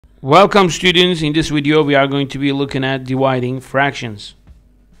Welcome students. In this video we are going to be looking at dividing fractions.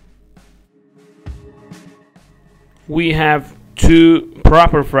 We have two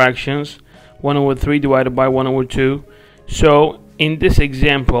proper fractions, 1/3 divided by 1/2. So in this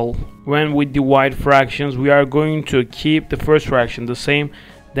example, when we divide fractions, we are going to keep the first fraction the same,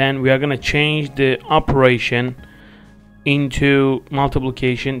 then we are going to change the operation into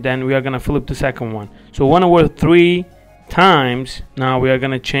multiplication, then we are going to flip the second one. So 1/3 times, now we are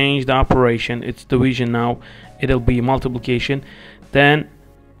going to change the operation, it's division now, it'll be multiplication, then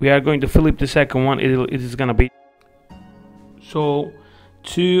we are going to flip the second one, it is going to be, so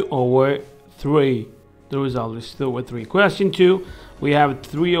 2/3, the result is 2/3. Question 2, we have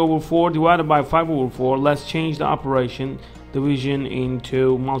 3/4 divided by 5/4. Let's change the operation, division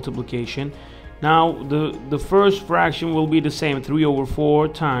into multiplication. Now the first fraction will be the same, 3/4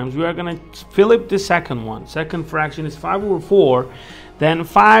 times, we are going to flip the second one. Second fraction is 5/4, then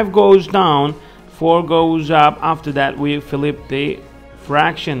 5 goes down, 4 goes up. After that we flip the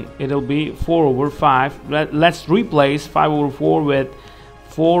fraction, it'll be 4/5. Let's replace 5/4 with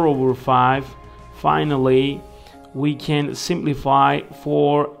 4/5. Finally we can simplify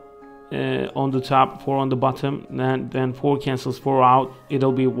 4 on the top, 4 on the bottom, then 4 cancels 4 out,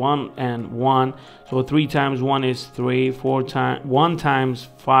 it'll be 1 and 1. So 3 times 1 is 3, 1 times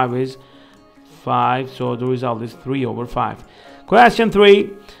 5 is 5, so the result is 3/5. Question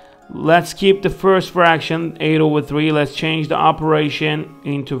 3, let's keep the first fraction, 8/3. Let's change the operation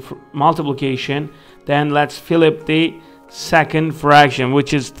into multiplication, then let's flip the second fraction,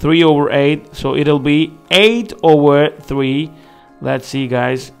 which is 3/8, so it'll be 8/3. Let's see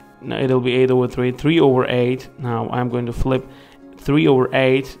guys, it'll be 8/3, 3/8. Now I'm going to flip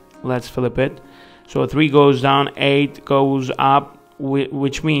 3/8. Let's flip it. So 3 goes down, 8 goes up,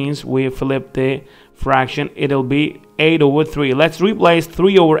 which means we flip the fraction, it'll be 8/3. Let's replace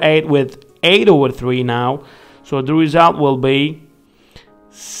 3/8 with 8/3 now. So the result will be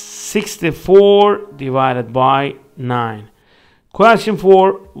 64 divided by 9. Question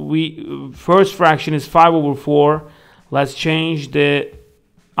 4, first fraction is 5/4. Let's change the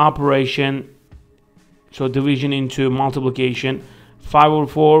operation, so division into multiplication.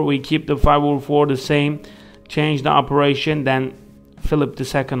 5/4, we keep the 5/4 the same, change the operation, then flip the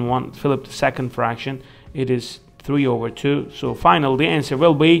second one, flip the second fraction, it is 3/2. So final, the answer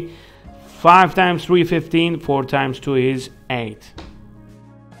will be 5 times 3 15, 4 times 2 is 8.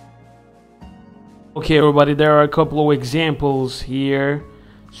 Okay everybody, there are a couple of examples here,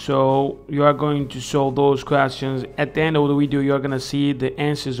 so you are going to solve those questions. At the end of the video you are going to see the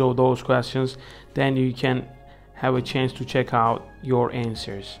answers of those questions, then you can have a chance to check out your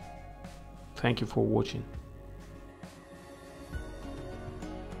answers. Thank you for watching.